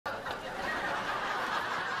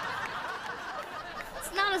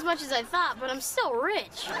not as much as I thought, but I'm still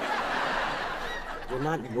rich. You're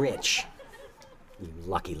not rich, you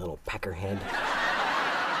lucky little peckerhead.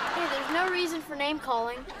 Hey, there's no reason for name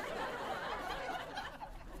calling.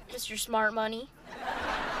 Mr. Smart Money.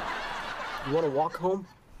 You want to walk home?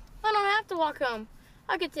 I don't have to walk home.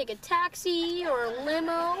 I could take a taxi or a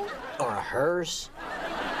limo. Or a hearse?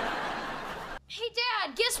 Hey,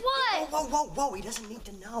 Dad, guess what? Whoa, he doesn't need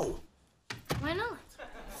to know. Why not?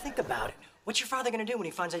 Think about it. What's your father gonna do when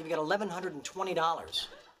he finds out you got $1,120?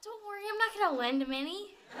 Don't worry, I'm not gonna lend him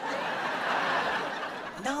any.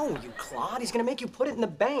 No, you clod. He's gonna make you put it in the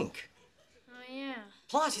bank. Oh, yeah.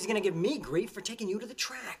 Plus, he's gonna give me grief for taking you to the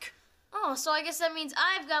track. Oh, so I guess that means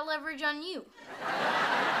I've got leverage on you.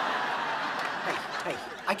 Hey,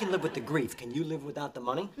 I can live with the grief. Can you live without the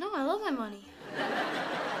money? No, I love my money.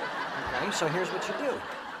 Okay, so here's what you do.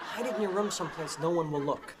 Hide it in your room someplace no one will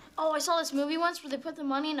look. Oh, I saw this movie once where they put the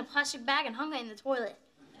money in a plastic bag and hung it in the toilet.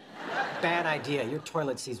 Bad idea. Your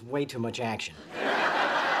toilet sees way too much action.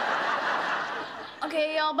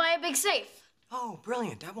 Okay, I'll buy a big safe. Oh,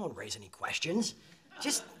 brilliant. That won't raise any questions.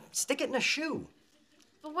 Just stick it in a shoe.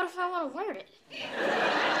 But what if I want to wear it?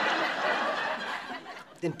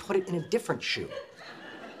 Then put it in a different shoe.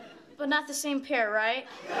 But not the same pair, right?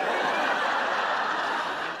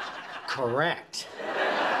 Correct.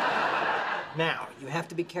 Now, you have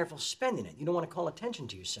to be careful spending it. You don't want to call attention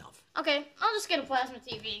to yourself. Okay, I'll just get a plasma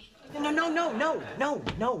TV.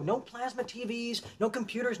 No plasma TVs, no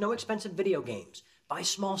computers, no expensive video games. Buy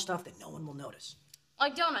small stuff that no one will notice.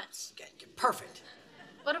 Like donuts. Okay, perfect.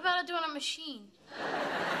 What about a donut machine?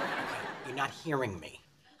 You're not hearing me.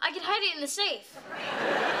 I could hide it in the safe.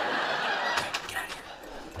 Get out of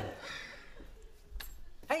here.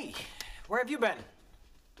 Hey, where have you been?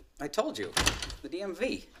 I told you, the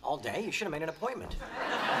DMV. All day? You should have made an appointment.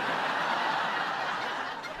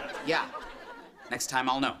 Yeah, next time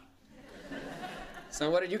I'll know.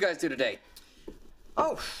 So what did you guys do today?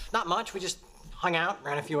 Oh, not much. We just hung out,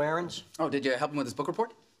 ran a few errands. Oh, did you help him with his book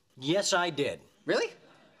report? Yes, I did. Really?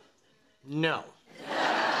 No.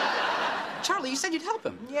 Charlie, you said you'd help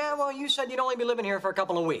him. Yeah, well, you said you'd only be living here for a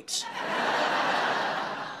couple of weeks.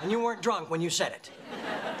 And you weren't drunk when you said it.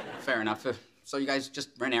 Fair enough. So you guys just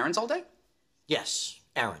ran errands all day? Yes,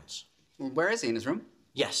 errands. Well, where is he, in his room?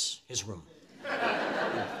 Yes, his room.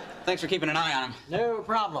 Thanks for keeping an eye on him. No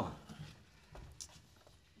problem.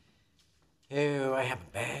 Oh, I have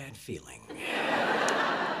a bad feeling.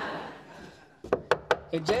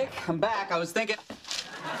 Hey, Jake, I'm back. I was thinking...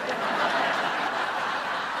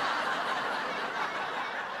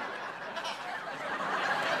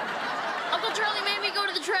 Uncle Charlie made me go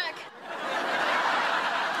to the track.